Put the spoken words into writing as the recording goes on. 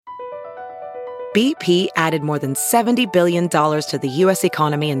BP added more than $70 billion to the U.S.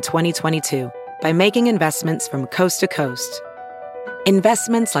 economy in 2022 by making investments from coast to coast.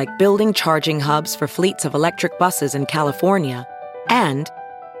 Investments like building charging hubs for fleets of electric buses in California and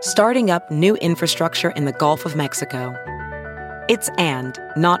starting up new infrastructure in the Gulf of Mexico. It's and,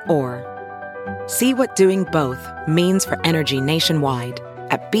 not or. See what doing both means for energy nationwide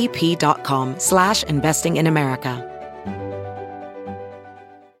at bp.com/investing in America.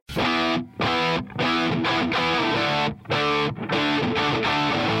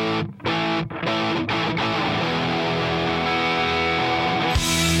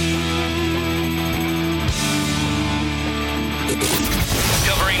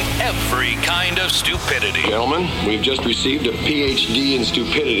 Every kind of stupidity. Gentlemen, we've just received a PhD in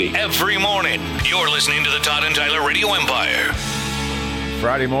stupidity. Every morning, you're listening to the Todd and Tyler Radio Empire.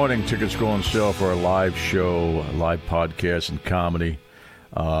 Friday morning, tickets go on sale for a live show, a live podcast and comedy.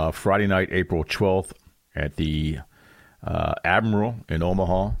 Friday night, April 12th at the Admiral in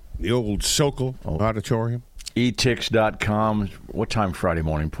Omaha. The old Sokol Auditorium. etix.com. What time Friday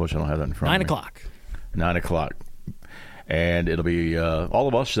morning, Puss? I don't have that in front of me. 9 o'clock. 9 o'clock. And it'll be all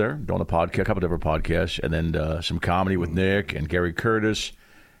of us there doing a podcast, a couple of different podcasts, and then some comedy with Nick and Gary Curtis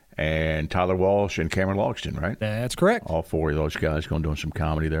and Tyler Walsh and Cameron Logston, right? That's correct. All four of those guys going to do some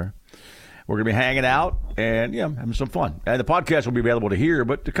comedy there. We're going to be hanging out and, having some fun. And the podcast will be available to hear,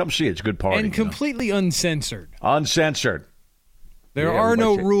 but to come see it. It's a good party. And completely uncensored. Uncensored. There are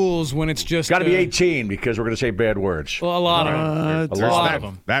no rules when it's just... Got to be 18 because we're going to say bad words. Well, a lot of them. A lot of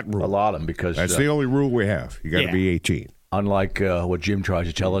them. That rule. A lot of them because... That's the only rule we have. You got to be 18. Unlike what Jim tries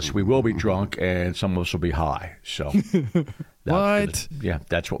to tell us, we will be drunk and some of us will be high. So, what?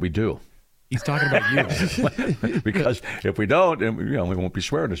 That's what we do. He's talking about you. Because if we don't, then, we won't be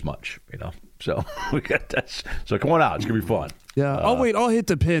swearing as much. So we got that. So come on out. It's gonna be fun. Yeah. I'll hit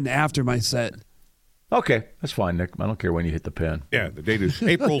the pin after my set. Okay, that's fine, Nick. I don't care when you hit the pin. Yeah, the date is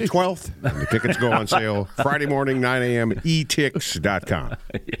April 12th. And the tickets go on sale Friday morning, 9 a.m. etix.com.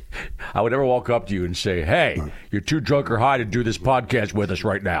 I would never walk up to you and say, hey, you're too drunk or high to do this podcast with us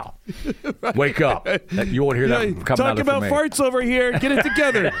right now. Right. Wake up. You won't hear that coming talk out of me. Talk about farts over here. Get it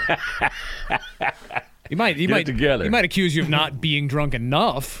together. He might accuse you of not being drunk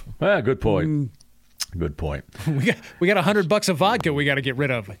enough. Good point. Good point. We got $100 of vodka we got to get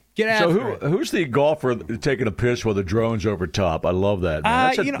rid of. Get after it. So who's the golfer taking a piss while the drone's over top? I love that.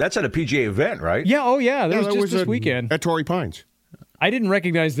 Man. That's at a PGA event, right? Yeah. Oh yeah. That was just this weekend at Torrey Pines. I didn't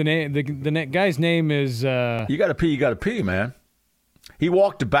recognize the name. The guy's name is. You got to pee. You got to pee, man. He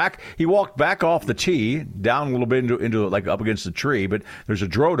walked back off the tee, down a little bit into like up against the tree, but there's a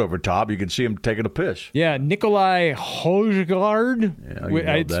drone over top. You can see him taking a piss. Yeah, Nikolai Højgaard.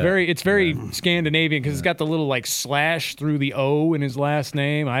 Yeah, it's very Scandinavian because it's got the little like slash through the O in his last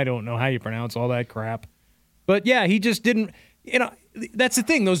name. I don't know how you pronounce all that crap, but yeah, he just didn't. That's the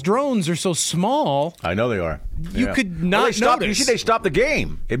thing. Those drones are so small. I know they are. You could not notice. You see, they stopped the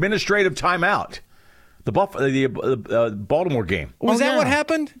game. Administrative timeout. The Baltimore game. Was that what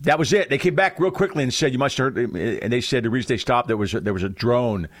happened? That was it. They came back real quickly and said, you must have heard, and they said the reason they stopped, there was a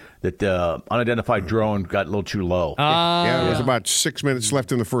drone, that unidentified drone got a little too low. There was about 6 minutes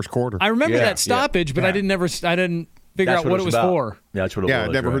left in the first quarter. I remember that stoppage, but I didn't figure out what it was for. Yeah, that's what it was. Yeah,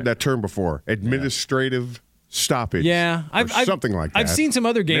 I'd never heard that term before. Administrative stoppage. Yeah, something like that. I've seen some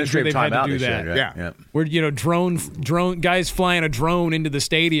other games where they've had to do that. Said, yeah. Where drone guys flying a drone into the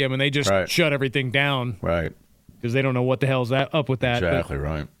stadium and they just shut everything down. Right. Because they don't know what the hell's up with that. Exactly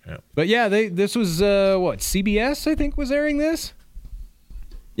right. Yeah. But yeah, this was CBS I think was airing this.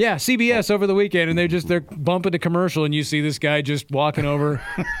 Yeah, CBS over the weekend, and they're bumping the commercial, and you see this guy just walking over.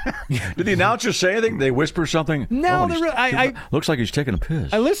 Did the announcer say anything? Did they whisper something? No, looks like he's taking a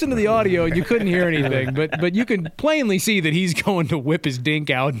piss. I listened to the audio, and you couldn't hear anything, but you can plainly see that he's going to whip his dink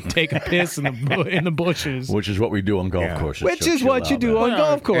out and take a piss in the bushes. Which is what we do on golf courses. Which is what you do on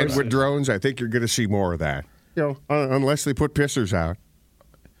golf courses. And with drones, I think you're going to see more of that. Unless they put pissers out.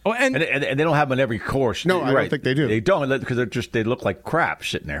 Oh, and they don't have them on every course. No, I don't think they do. They don't because they look like crap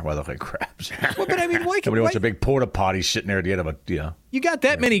sitting there. Well, they look like craps. Well, but I mean, somebody wants a big porta potty sitting there at the end of a. You got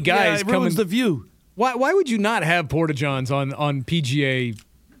that many guys coming. It ruins the view. Why would you not have porta johns on PGA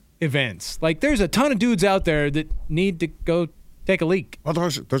events? Like, there's a ton of dudes out there that need to go take a leak. Well,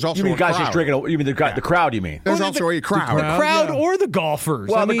 there's also you mean a guys crowd. just drinking? You mean the crowd? You mean there's also a crowd? The crowd or the golfers.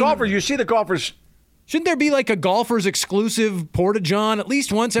 Well, the golfers. You see the golfers. Shouldn't there be like a golfer's exclusive Porta-John at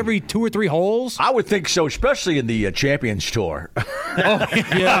least once every 2 or 3 holes? I would think so, especially in the Champions Tour.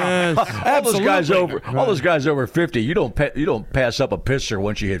 Yes. all those guys over 50. You don't pass up a pisser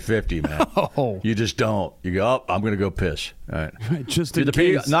once you hit 50, man. Oh. You just don't. You go, oh, I'm going to go piss. All right. Just Do in the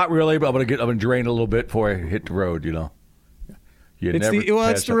pee? case. Not really, but I'm going to drain a little bit before I hit the road. You know.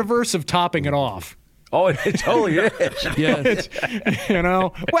 It's the reverse of topping it off. Oh, it totally is. Yes. You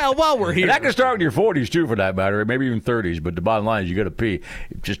know. Well, while we're here, And that can start in your 40s too, for that matter, maybe even 30s. But the bottom line is, you got to pee.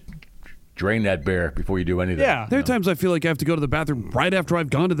 Just drain that bear before you do anything. Yeah. There are times I feel like I have to go to the bathroom right after I've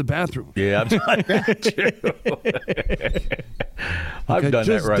gone to the bathroom. Yeah, I've done that too. I've done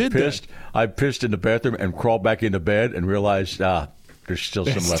that where I've pissed in the bathroom and crawled back into bed and realized, there's still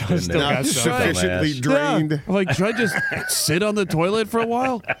some left in there. Not sufficiently drained. Yeah. Like, should I just sit on the toilet for a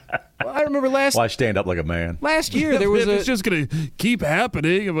while? Well, I remember last Well, I stand up like a man. year there was It's just going to keep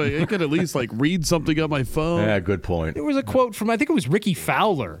happening. I could at least like read something on my phone. Yeah, good point. there was a quote from, I think it was Ricky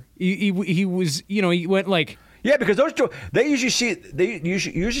Fowler. He was, he went like, Yeah, because those two, you usually see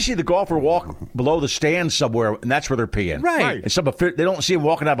the golfer walk below the stand somewhere, and that's where they're peeing. Right. And they don't see him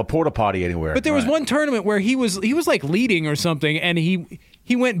walking out of a porta potty anywhere. but there was one tournament where he was like leading or something, and he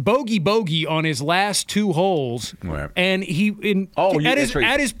went bogey on his last 2 holes, Right. and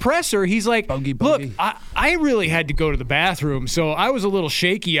at his presser he's like, Bogey. look, I really had to go to the bathroom, so I was a little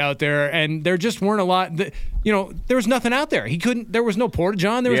shaky out there, and there just weren't a lot. There was nothing out there. There was no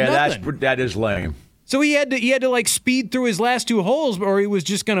Porta-John. There was nothing. that is lame. So he had to like speed through his last 2 holes, or he was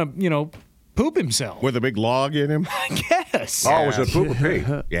just gonna poop himself. With a big log in him. Yes. Oh, was it a poop or pee?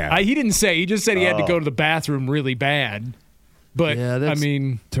 Yeah. He didn't say. He just said he had to go to the bathroom really bad. But Yeah, that's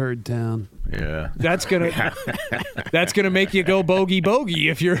turd town. Yeah. that's gonna make you go bogey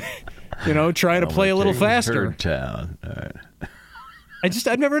if you're trying to play a little faster. Third town. All right.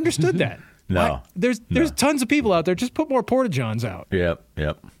 I've never understood that. No. There's tons of people out there. Just put more Porta-Johns out. Yep.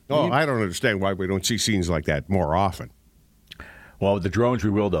 Oh, I don't understand why we don't see scenes like that more often. Well, with the drones, we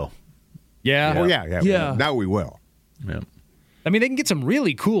will, though. Yeah. Oh, yeah. Yeah. Now we will. Yep. I mean, they can get some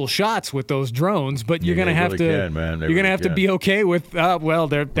really cool shots with those drones, but you're Yeah, gonna they have really to. can, man. They You're gonna really have to can. be okay with. That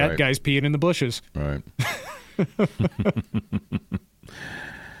Right. guy's peeing in the bushes. Right.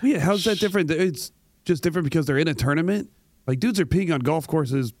 Yeah, how's that different? It's just different because they're in a tournament. Like, dudes are peeing on golf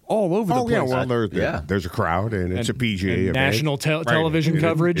courses all over the place. Oh, yeah. Well, there's a crowd, and it's a PGA event. National television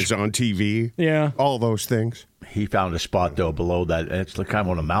coverage. It's on TV. Yeah. All those things. He found a spot, though, below that. It's kind of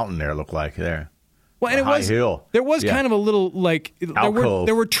on a mountain there, looked like, there. Well, and A high hill. There was Yeah. kind of a little like Alcove.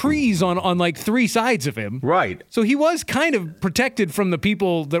 there were trees on like 3 sides of him. Right. So he was kind of protected from the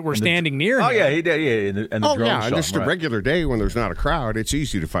people that were standing near him. Oh, yeah, he did. Yeah, and the Oh, drone yeah. saw And him, just a right. regular day when there's not a crowd, it's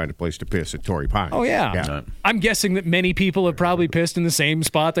easy to find a place to piss at Torrey Pines. Oh, yeah. Yeah. I'm guessing that many people have probably pissed in the same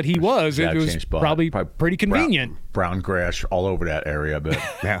spot that he was. It Exact was same spot. probably pretty convenient. Brown grass all over that area, but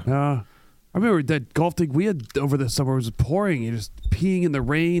Yeah. I remember that golf thing we had over the summer was pouring. You're just peeing in the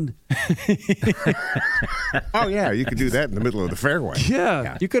rain. Oh, yeah. You could do that in the middle of the fairway.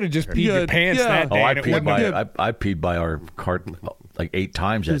 Yeah. You could have just peed your Yeah, pants yeah. that day. I and it wouldn't have- peed by our cart like 8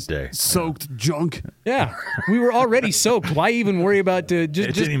 times that day. Soaked junk. Yeah, we were already soaked. Why even worry about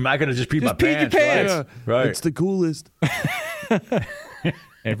just I could have just peed my pee your pants. pants. Right. Right. It's the coolest.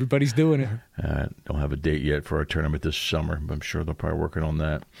 everybody's doing it. Don't have a date yet for our tournament this summer, but I'm sure they're probably working on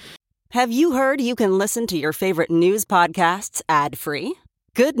that. Have you heard you can listen to your favorite news podcasts ad-free?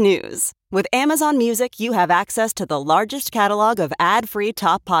 Good news. With Amazon Music, you have access to the largest catalog of ad-free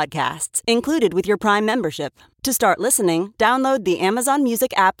top podcasts included with your Prime membership. To start listening, download the Amazon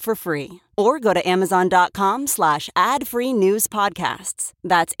Music app for free or go to amazon.com/ad-free news podcasts.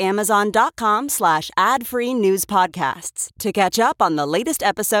 That's amazon.com/ad-free news podcasts to catch up on the latest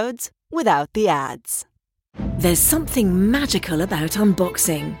episodes without the ads. There's something magical about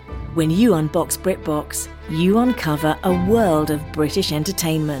unboxing. When you unbox BritBox, you uncover a world of British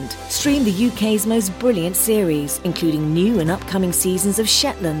entertainment. Stream the UK's most brilliant series, including new and upcoming seasons of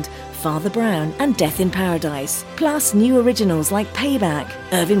Shetland, Father Brown and Death in Paradise. Plus new originals like Payback,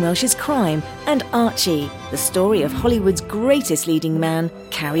 Irving Welsh's Crime and Archie, the story of Hollywood's greatest leading man,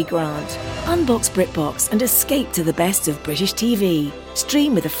 Cary Grant. Unbox BritBox and escape to the best of British TV.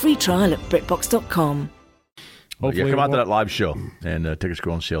 Stream with a free trial at BritBox.com. Come out to that live show, and tickets go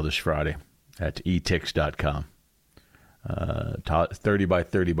on sale this Friday at etix.com. 30 by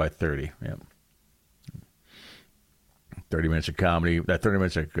 30 by 30. Yep. 30 minutes of comedy. 30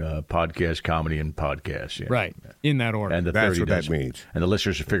 minutes of podcast, comedy, and podcast. Yeah. Right, in that order. And the That's 30 what that means. And the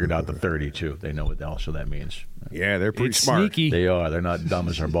listeners have figured out the 30, too. They know what also that means. Yeah, they're pretty It's smart. sneaky. They are. They're not dumb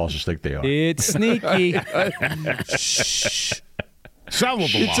as our bosses think they are. It's sneaky. Some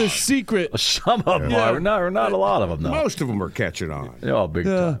of them It's a secret. Some of them are. Not a lot of them, though. Most of them are catching on. Oh, big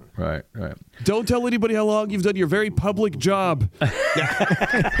time. Right. Don't tell anybody how long you've done your very public job.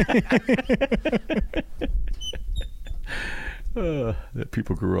 That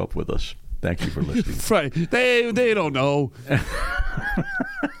people grew up with us. Thank you for listening. Right. They don't know.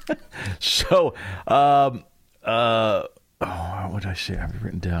 So, what did I say? I've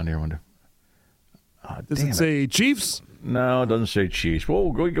written down here. Does it say Chiefs? No, it doesn't say Chiefs.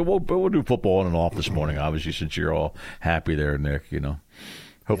 We'll do football on and off this morning, obviously, since you're all happy there, Nick.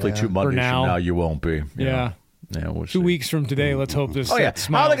 Hopefully 2 Mondays from now you won't be. Yeah. We'll 2 weeks from today, let's hope this. Oh, yeah.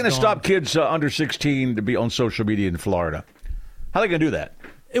 How are they going to gone. stop kids under 16 to be on social media in Florida? How are they going to do that?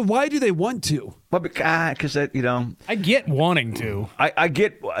 And why do they want to? Well, because I get wanting to. I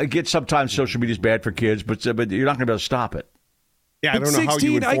get sometimes social media is bad for kids, but you're not going to be able to stop it. Yeah, I don't know how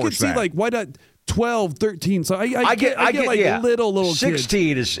you enforce I could see, that. why not 12, 13? So I get little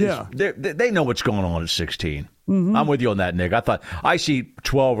 16 kids. they know what's going on at 16. Mm-hmm. I'm with you on that, Nick. I see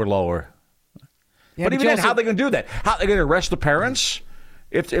 12 or lower. Yeah, but even then, how are they going to do that? How are they going to arrest the parents?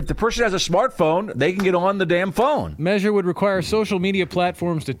 If the person has a smartphone, they can get on the damn phone. Measure would require social media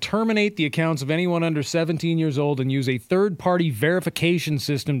platforms to terminate the accounts of anyone under 17 years old and use a third-party verification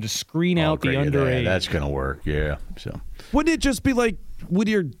system to screen out the underage. That's going to work, yeah. So wouldn't it just be like when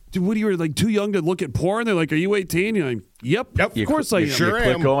you're like too young to look at porn? They're like, "Are you 18?" You're like, "Yep, of course I am." Sure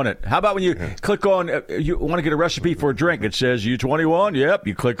you click on it. How about when you click on you want to get a recipe for a drink? It says you 21. Yep,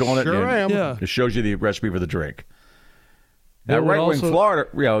 you click on it. Sure am. Yeah. It shows you the recipe for the drink. Now, right-wing Florida,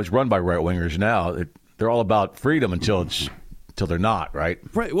 is run by right-wingers now. They're all about freedom until they're not, right?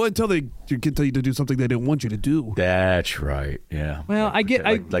 Right. Well, until they can tell you to do something they don't want you to do. That's right. Yeah. Well, I get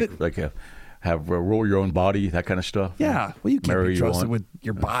have rule your own body, that kind of stuff. Yeah. Well, you can't be trusted with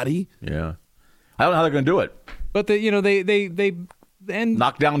your body. Yeah. I don't know how they're going to do it. But they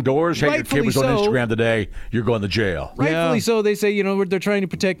knock down doors. Hey, your kid was on Instagram today. You're going to jail. Rightfully so. They say they're trying to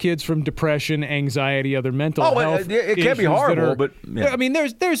protect kids from depression, anxiety, other mental health. It can be horrible, but I mean,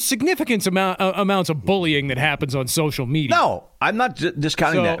 there's significant amounts of bullying that happens on social media. No, I'm not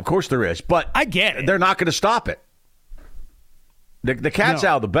discounting that. Of course there is, but I get it. They're not going to stop it. The cat's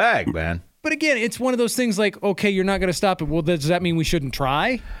out of the bag, man. But again, it's one of those things like, okay, you're not going to stop it. Well, does that mean we shouldn't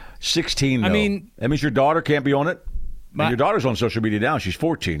try? 16, though. I mean, that means your daughter can't be on it. And your daughter's on social media now. She's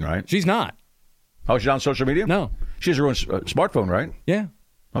 14, right? She's not. Oh, she's not on social media? No. She has her own smartphone, right? Yeah.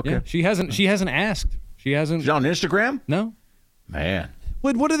 Okay. Yeah. She hasn't asked. She's on Instagram? No. Man.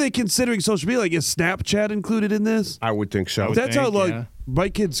 What are they considering social media? Like, is Snapchat included in this? I would think so. That's how my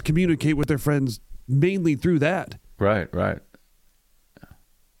kids communicate with their friends, mainly through that. Right.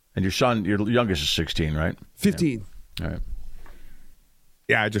 And your youngest is 16, right? 15. Yeah. All right.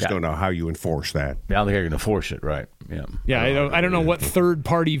 Yeah, I just don't know how you enforce that. Now they're going to force it, right? Yeah. Yeah, I don't know what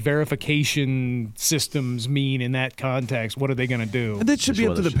third-party verification systems mean in that context. What are they going to do? And that should be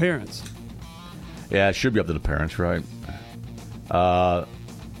up to the parents. Yeah, it should be up to the parents, right? Does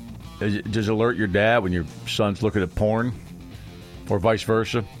it alert your dad when your son's looking at porn, or vice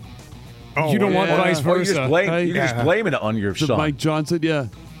versa? Oh, you don't want vice versa. You can just blame it on your son. Mike Johnson, yeah.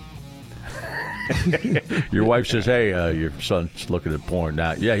 Your wife says, "Hey, your son's looking at porn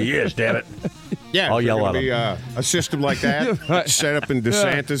now." Yeah, he is. Damn it! Yeah, I'll yell at him. A system like that set up in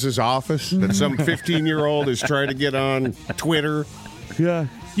DeSantis' office that some 15-year-old is trying to get on Twitter. Yeah,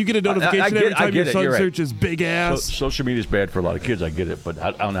 you get a notification every time your son searches right. big ass. Social media is bad for a lot of kids. I get it, but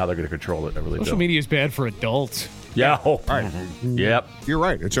I don't know how they're going to control it. I really Social media is bad for adults. Yeah. All right. Yep. You're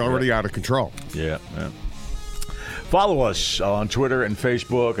right. It's already out of control. Yeah. Follow us on Twitter and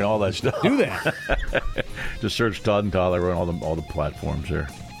Facebook and all that stuff. Do that. Just search Todd and Tyler on all the platforms there.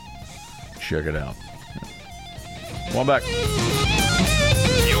 Check it out. Come on back.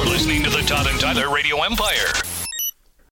 You're listening to the Todd and Tyler Radio Empire.